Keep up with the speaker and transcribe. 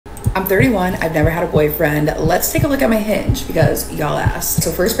I'm 31, I've never had a boyfriend. Let's take a look at my Hinge because y'all asked.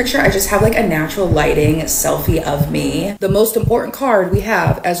 So first picture, I just have like a natural lighting selfie of me. The most important card we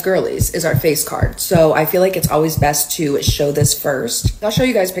have as girlies is our face card. So I feel like it's always best to show this first. I'll show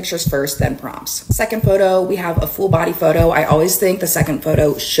you guys pictures first, then prompts. Second photo, we have a full body photo. I always think the second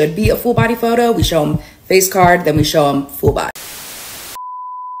photo should be a full body photo. We show them face card, then we show them full body.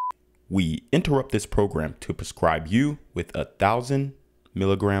 We interrupt this program to prescribe you with 1,000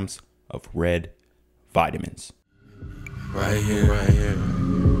 milligrams of red vitamins. Right here,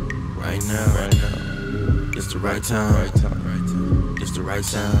 right now. It's the right time, It's the right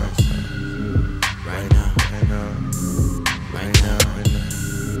sound. Right now.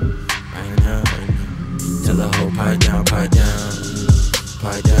 Tell the whole pipe down.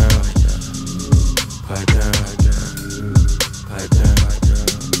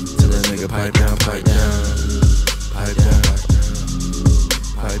 Tell that nigga pipe down.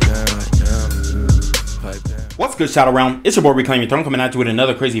 What's good, Shadow Realm? It's your boy Reclaim Your Throne coming at you with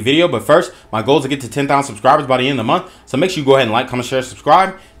another crazy video. But first, my goal is to get to 10,000 subscribers by the end of the month. So make sure you go ahead and like, comment, share,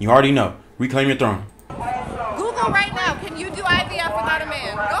 subscribe. You already know. Reclaim your throne. Google right now. Can you do IVF without a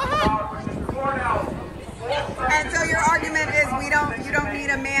man? Go ahead. And so your argument is you don't need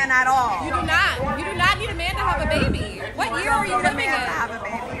a man at all. You do not. You do not need a man to have a baby. What year are you living in? To have a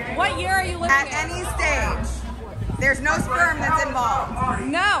baby. What year are you living At in? any stage. There's no sperm that's involved.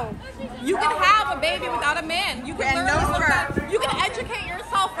 No. You can have a baby without a man. You can And literally no look sperm. that. You can educate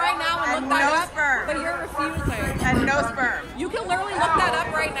yourself right now and And look that no up. sperm. But you're refusing. And no sperm. You can literally look that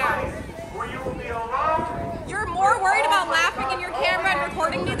up right now. You're more worried about laughing in your camera and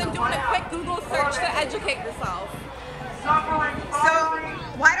recording me than doing a quick Google search to educate yourself. So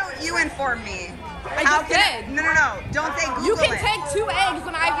why don't you inform me? I just did. No. Don't say Google You can it. take 2 eggs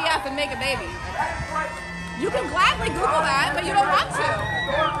in IVF and make a baby. You can gladly Google that, but you don't want to.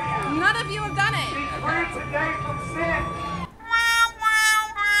 None of you have done it.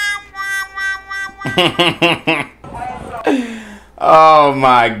 Oh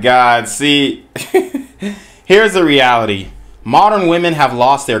my God. See, here's the reality. Modern women have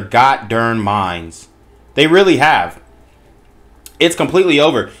lost their god-darn minds. They really have. It's completely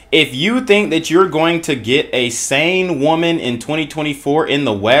over. If you think that you're going to get a sane woman in 2024 in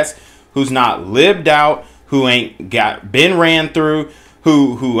the West who's not lived out, who ain't been ran through,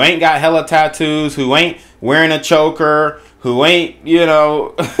 who ain't got hella tattoos, who ain't wearing a choker, who ain't,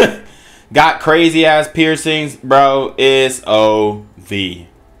 got crazy ass piercings, bro, it's OV. It's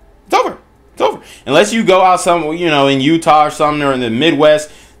over. It's over. Unless you go out in Utah or something, or in the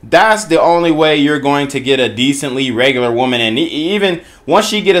Midwest, that's the only way you're going to get a decently regular woman. And even once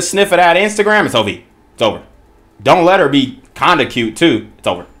she get a sniff of that Instagram, it's OV. It's over. Don't let her be kinda cute too. It's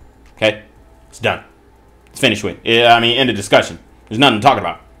over. Okay? It's done. It's finished with. End of discussion. There's nothing to talk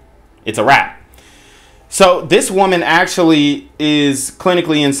about. It's a wrap. So this woman actually is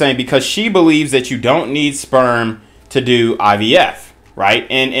clinically insane because she believes that you don't need sperm to do IVF, right?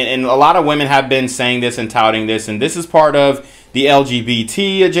 And a lot of women have been saying this and touting this, and this is part of the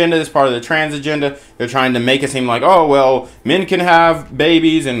LGBT agenda. This is part of the trans agenda. They're trying to make it seem like, oh, well, men can have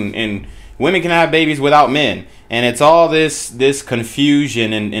babies and women can have babies without men. And it's all this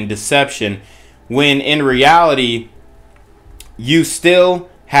confusion and deception, when in reality, you still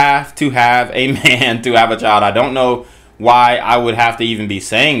have to have a man to have a child. I don't know why I would have to even be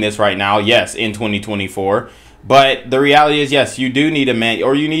saying this right now. Yes, in 2024. But the reality is, yes, you do need a man,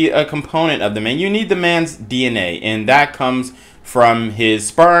 or you need a component of the man. You need the man's DNA, and that comes from his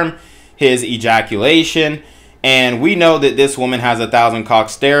sperm, his ejaculation. And we know that this woman has 1,000 cock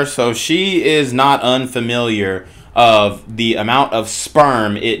stare, so she is not unfamiliar of the amount of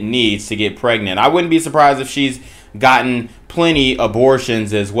sperm it needs to get pregnant. I wouldn't be surprised if she's gotten plenty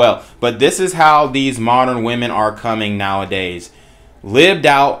abortions as well. But this is how these modern women are coming nowadays. Lived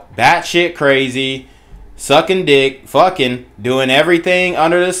out, batshit crazy, sucking dick, fucking, doing everything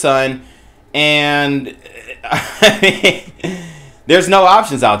under the sun. And there's no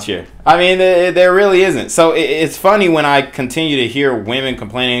options out here. There really isn't. So it's funny when I continue to hear women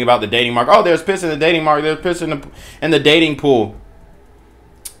complaining about the dating market. Oh, there's piss in the dating market. There's piss in the dating pool.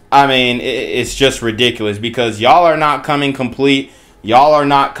 It's just ridiculous because y'all are not coming complete. Y'all are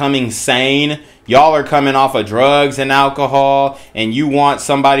not coming sane. Y'all are coming off of drugs and alcohol, and you want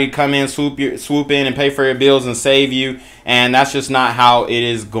somebody to come in, swoop in and pay for your bills and save you. And that's just not how it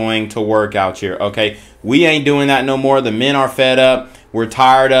is going to work out here, okay? We ain't doing that no more. The men are fed up. We're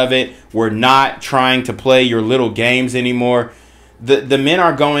tired of it. We're not trying to play your little games anymore. The men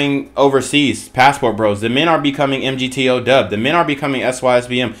are going overseas, passport bros. The men are becoming MGTO dub. The men are becoming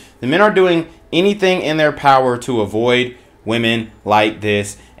SYSBM. The men are doing anything in their power to avoid women like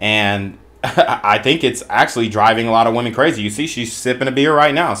this, and I think it's actually driving a lot of women crazy. You see, she's sipping a beer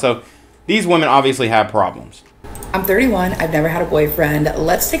right now. So these women obviously have problems. I'm 31. I've never had a boyfriend.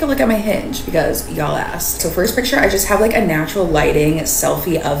 Let's take a look at my Hinge because y'all asked. So first picture, I just have like a natural lighting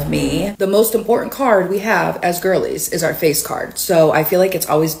selfie of me. The most important card we have as girlies is our face card. So I feel like it's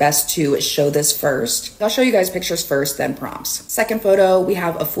always best to show this first. I'll show you guys pictures first, then prompts. Second photo, we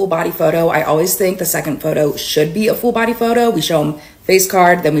have a full body photo. I always think the second photo should be a full body photo. We show them face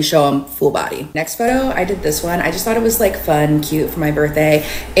card, then we show them full body. Next photo, I did this one. I just thought it was like fun, cute for my birthday.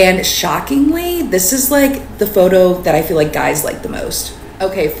 And shockingly, this is like the photo that I feel like guys like the most.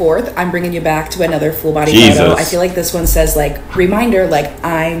 Okay, fourth, I'm bringing you back to another full body photo. I feel like this one says like, reminder, like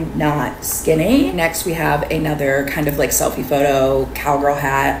I'm not skinny. Next, we have another kind of like selfie photo, cowgirl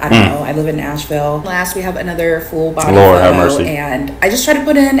hat. I don't know, I live in Nashville. Last, we have another full body photo. And I just try to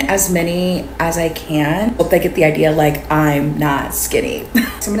put in as many as I can. Hope they get the idea like I'm not skinny.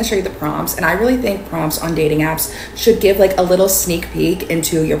 So I'm gonna show you the prompts. And I really think prompts on dating apps should give like a little sneak peek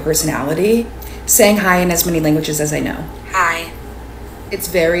into your personality. Saying hi in as many languages as I know. Hi. It's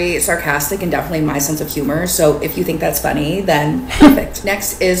very sarcastic and definitely my sense of humor. So if you think that's funny, then perfect.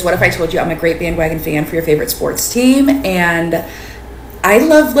 Next is, what if I told you I'm a great bandwagon fan for your favorite sports team? And I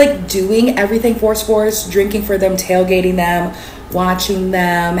love like doing everything for sports, drinking for them, tailgating them, watching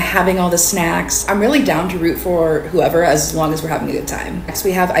them, having all the snacks. I'm really down to root for whoever as long as we're having a good time. Next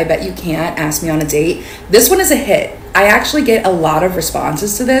we have I Bet You Can't Ask Me on a Date. This one is a hit. I actually get a lot of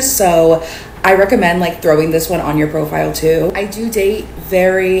responses to this, so I recommend like throwing this one on your profile too. I do date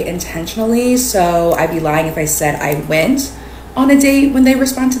very intentionally, so I'd be lying if I said I went on a date when they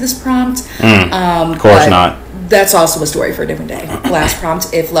respond to this prompt. Of course not. That's also a story for a different day. Last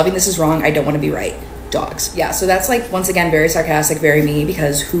prompt, if loving this is wrong, I don't want to be right. Dogs. Yeah, so that's like, once again, very sarcastic, very me,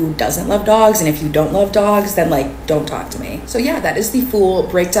 because who doesn't love dogs? And if you don't love dogs, then like, don't talk to me. So yeah, that is the full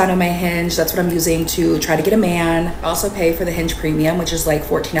breakdown of my Hinge. That's what I'm using to try to get a man. I also pay for the Hinge Premium, which is like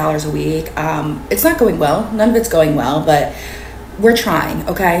 $14 a week. It's not going well. None of it's going well, but we're trying,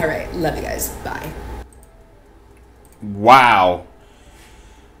 okay? All right, love you guys. Bye. Wow.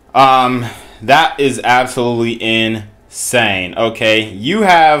 That is absolutely insane. Okay, you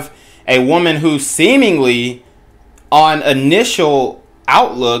have a woman who seemingly on initial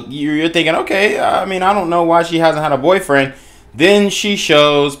outlook, you're thinking, okay, I mean, I don't know why she hasn't had a boyfriend. Then she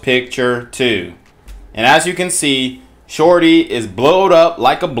shows picture 2. And as you can see, shorty is blowed up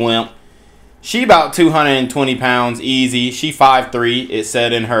like a blimp. She about 220 pounds easy. She 5'3", it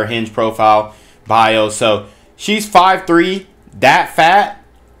said in her Hinge profile bio. So she's 5'3", that fat.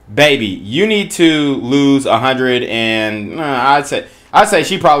 Baby, you need to lose 100 and I'd say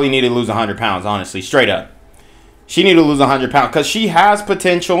she probably needed to lose 100 pounds, honestly, straight up. She needed to lose 100 pounds because she has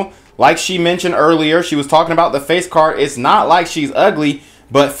potential. Like she mentioned earlier, she was talking about the face card. It's not like she's ugly,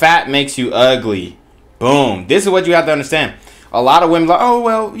 but fat makes you ugly. Boom. This is what you have to understand. A lot of women like, oh,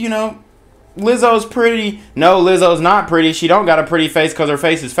 well, you know, Lizzo's pretty. No, Lizzo's not pretty. She don't got a pretty face because her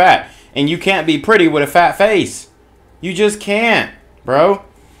face is fat. And you can't be pretty with a fat face. You just can't, bro.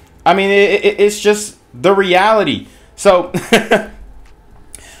 I mean, it's just the reality. So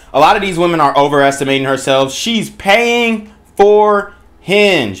a lot of these women are overestimating herself. She's paying for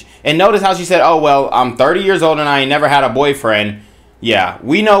Hinge. And notice how she said, oh, well, I'm 30 years old and I ain't never had a boyfriend. Yeah,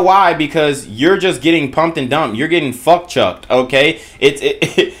 we know why, because you're just getting pumped and dumped. You're getting fuck chucked, okay?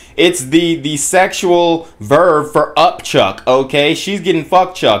 It's the sexual verb for up chuck, okay? She's getting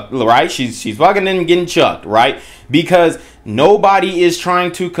fuck chucked, right? She's fucking and getting chucked, right? Because nobody is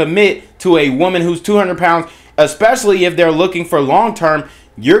trying to commit to a woman who's 200 pounds, especially if they're looking for long term.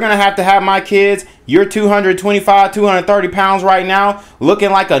 You're going to have my kids. You're 225, 230 pounds right now,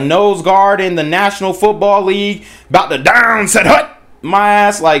 looking like a nose guard in the National Football League, about to down, said, hut, my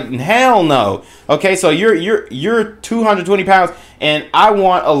ass, like, hell no. Okay, so you're 220 pounds, and I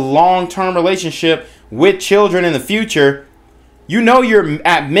want a long-term relationship with children in the future. You know you're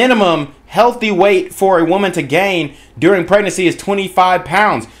at minimum healthy weight for a woman to gain during pregnancy is 25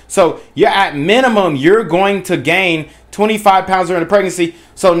 pounds. So you're at minimum, you're going to gain 25 pounds during the pregnancy.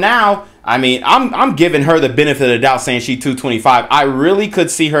 So now, I mean, I'm giving her the benefit of the doubt saying she's 225. I really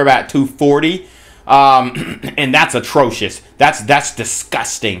could see her at 240. And that's atrocious. That's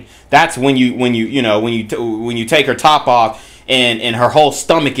disgusting. That's when you take her top off and her whole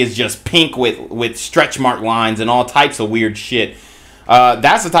stomach is just pink with stretch mark lines and all types of weird shit.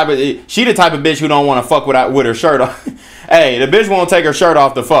 That's the type of bitch who don't want to fuck with her shirt off. Hey, the bitch won't take her shirt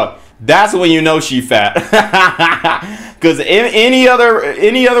off to fuck. That's when you know she fat. Cause any other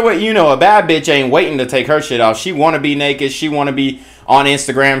way, you know, a bad bitch ain't waiting to take her shit off. She want to be naked. She want to be on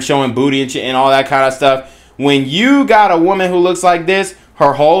Instagram showing booty and shit and all that kind of stuff. When you got a woman who looks like this,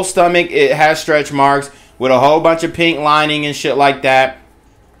 her whole stomach, it has stretch marks with a whole bunch of pink lining and shit like that.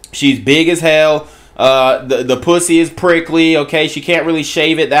 She's big as hell. The pussy is prickly, okay? She can't really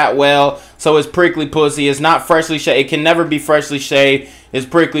shave it that well, so it's prickly pussy. It's not freshly shaved. It can never be freshly shaved. It's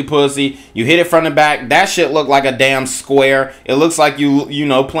prickly pussy. You hit it from the back. That shit look like a damn square. It looks like you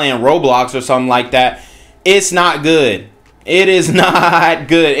know, playing Roblox or something like that. It's not good. It is not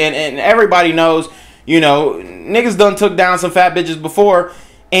good. And everybody knows, you know, niggas done took down some fat bitches before,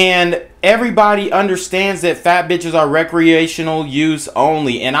 and everybody understands that fat bitches are recreational use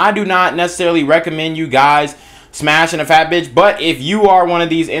only. And I do not necessarily recommend you guys smashing a fat bitch. But if you are one of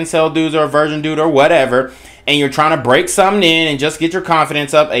these incel dudes or a virgin dude or whatever, and you're trying to break something in and just get your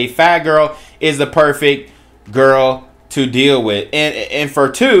confidence up, a fat girl is the perfect girl to deal with. And for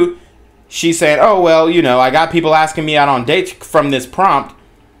two, she said, oh, well, you know, I got people asking me out on dates from this prompt.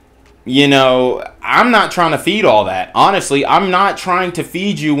 You know, I'm not trying to feed all that. Honestly, I'm not trying to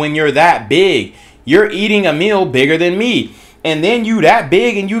feed you when you're that big. You're eating a meal bigger than me. And then you that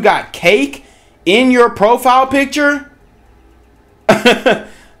big and you got cake in your profile picture?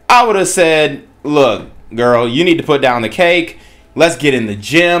 I would have said, look, girl, you need to put down the cake. Let's get in the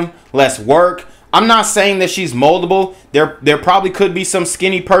gym. Let's work. I'm not saying that she's moldable. There probably could be some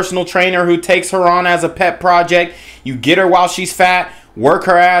skinny personal trainer who takes her on as a pet project. You get her while she's fat. Work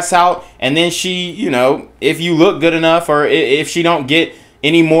her ass out, and then she, you know, if you look good enough, or if she don't get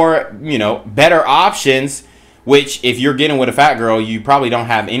any more, you know, better options, which if you're getting with a fat girl, you probably don't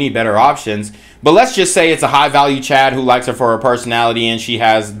have any better options. But let's just say it's a high value Chad who likes her for her personality, and she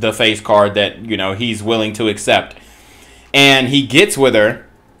has the face card that, you know, he's willing to accept. And he gets with her,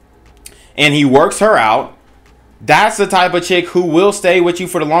 and he works her out. That's the type of chick who will stay with you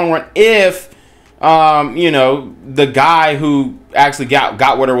for the long run if, you know, the guy who actually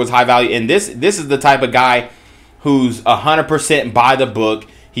got with her was high value. And this is the type of guy who's 100% by the book.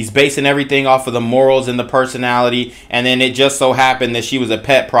 He's basing everything off of the morals and the personality. And then it just so happened that she was a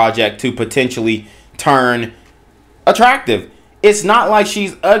pet project to potentially turn attractive. It's not like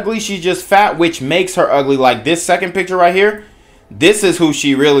she's ugly. She's just fat, which makes her ugly. Like this second picture right here. This is who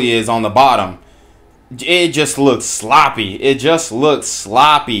she really is on the bottom. It just looks sloppy. It just looks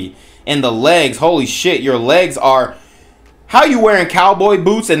sloppy. And the legs, holy shit, your legs are... How you wearing cowboy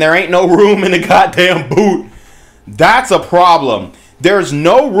boots and there ain't no room in the goddamn boot? That's a problem. There's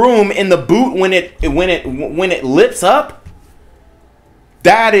no room in the boot when it lifts up.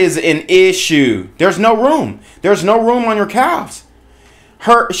 That is an issue. There's no room. There's no room on your calves.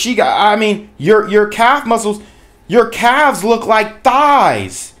 Your calf muscles, your calves look like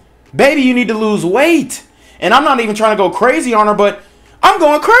thighs. Baby, you need to lose weight. And I'm not even trying to go crazy on her, but I'm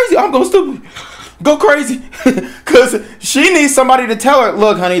going crazy. I'm going stupid. Go crazy. Because she needs somebody to tell her,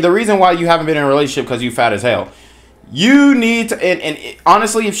 look, honey, the reason why you haven't been in a relationship because you fat as hell. You need to, and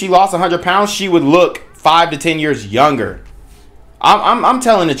honestly, if she lost 100 pounds, she would look 5 to 10 years younger. I'm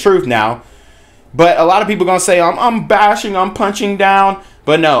telling the truth now. But a lot of people going to say, I'm bashing, I'm punching down.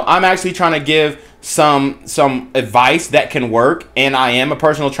 But no, I'm actually trying to give some advice that can work. And I am a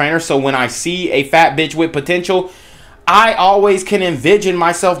personal trainer. So when I see a fat bitch with potential, I always can envision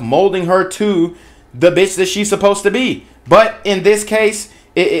myself molding her to the bitch that she's supposed to be. But in this case,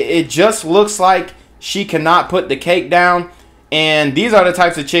 it just looks like she cannot put the cake down. And these are the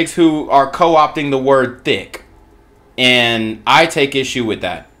types of chicks who are co-opting the word thick. And I take issue with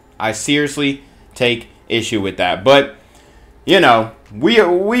that. I seriously take issue with that. But, you know, we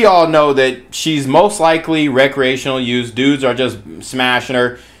all know that she's most likely recreational use. Dudes are just smashing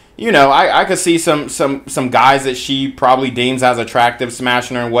her. You know, I could see some guys that she probably deems as attractive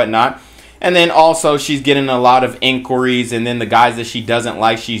smashing her and whatnot. And then also she's getting a lot of inquiries. And then the guys that she doesn't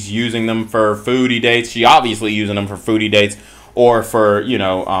like, she's using them for foodie dates. She obviously using them for foodie dates or for, you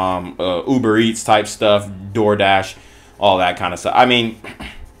know, Uber Eats type stuff, DoorDash, all that kind of stuff. I mean,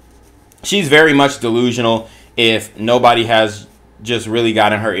 she's very much delusional if nobody has just really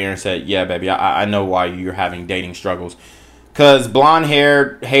got in her ear and said, yeah, baby, I know why you're having dating struggles. Because blonde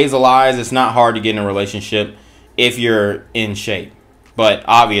hair, hazel eyes, it's not hard to get in a relationship if you're in shape. But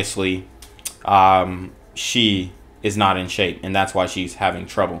obviously, she is not in shape, and that's why she's having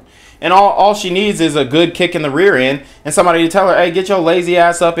trouble. And all she needs is a good kick in the rear end and somebody to tell her, hey, get your lazy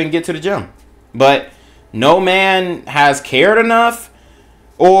ass up and get to the gym. But no man has cared enough,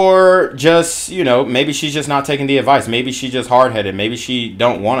 or just, you know, maybe she's just not taking the advice. Maybe she's just hard-headed. Maybe she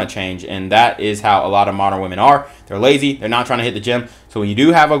don't want to change, and that is how a lot of modern women are. They're lazy. They're not trying to hit the gym. So when you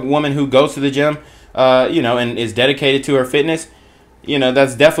do have a woman who goes to the gym, you know, and is dedicated to her fitness, you know,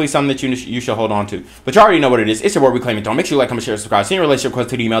 that's definitely something that you should hold on to. But you already know what it is. It's your boy Reclaim Your Throne. Make sure you like, comment, share, subscribe. Send your relationship request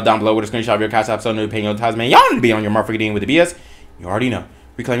to the email down below with a screenshot of your CashApp so no paying no ties, man. Y'all need to be on your motherfucking game with the BS. You already know.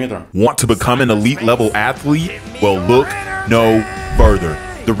 Reclaim Your Throne. Want to become an elite level athlete? Well, look no further.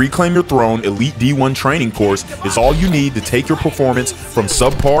 The Reclaim Your Throne Elite D1 training course is all you need to take your performance from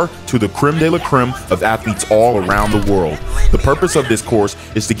subpar to the creme de la creme of athletes all around the world. The purpose of this course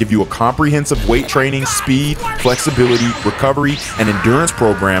is to give you a comprehensive weight training, speed, flexibility, recovery, and endurance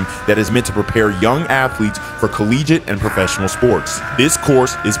program that is meant to prepare young athletes for collegiate and professional sports. This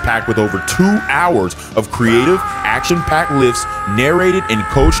course is packed with over 2 hours of creative, action-packed lifts narrated and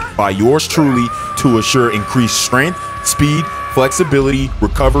coached by yours truly to assure increased strength, speed, flexibility,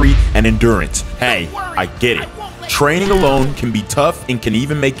 recovery, and endurance. Hey, I get it. Training alone can be tough and can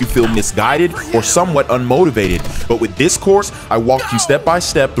even make you feel misguided or somewhat unmotivated. But with this course, I walk you step by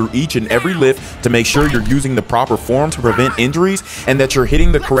step through each and every lift to make sure you're using the proper form to prevent injuries and that you're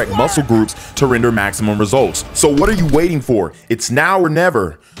hitting the correct muscle groups to render maximum results. So what are you waiting for? It's now or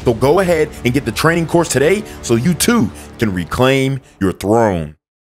never. So go ahead and get the training course today so you too can reclaim your throne.